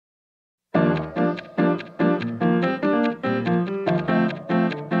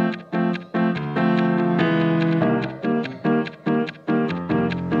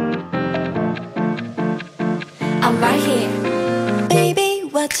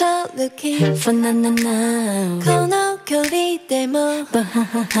So looking for na na na この距離でも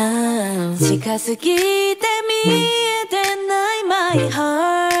近すぎて見えてない My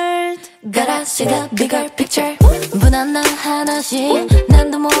heart ガラスが bigger picture 無難な話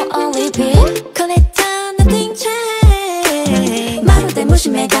何度も on repeat これじゃ nothing change まるで虫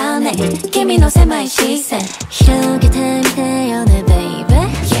眼鏡君の狭い視線広げてみてよね baby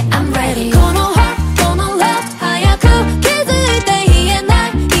Yeah I'm ready この heart この love 早く気づいて言えな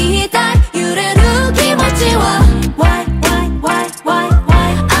い言いたい揺れる気持ちは Why I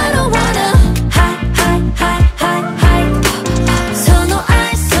don't wanna hide hide hide hide hide その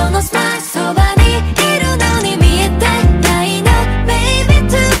愛そのスマイルそばにいるのに見えてないの Baby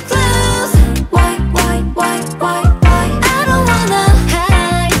too close Why I don't wanna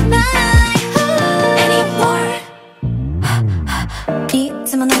hide my heart anymore い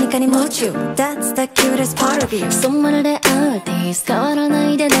つも何かに夢中 That's the cutest part of you そうまるでアーティスト変わらな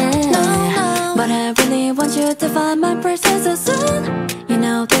いでね No But I really want you to find my presence so soon You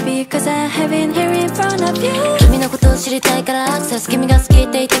know baby cause I have been here in front of you 君のことを知りたいからアクセス君が好きっ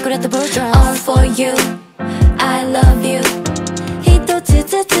て言ってくれた Virtual All for you I love you 一つ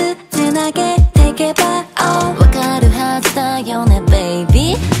ずつつなげていけば Oh わかるはずだよね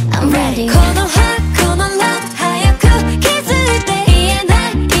Baby I'm ready この heart この love 早く気づいて言えな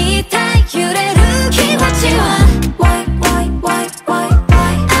い言いたい揺れる気持ちは Why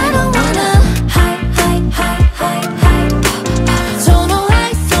I don't wanna hide hide hide hide hide その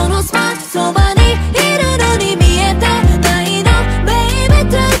愛そのスマイルそばにいるのに見えてないの Baby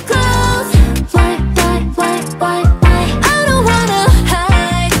too close Why I don't wanna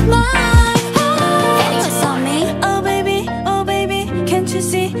hide my heart It's on me Oh baby can't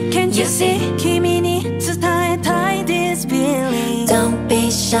you see 君に伝えたい this feeling Don't be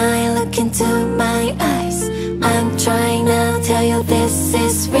shy look into my eyes I'm trying to tell you this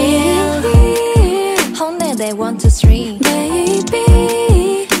is real 本音で1, 2, 3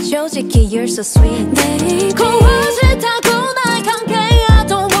 Baby 正直 you're so sweet Baby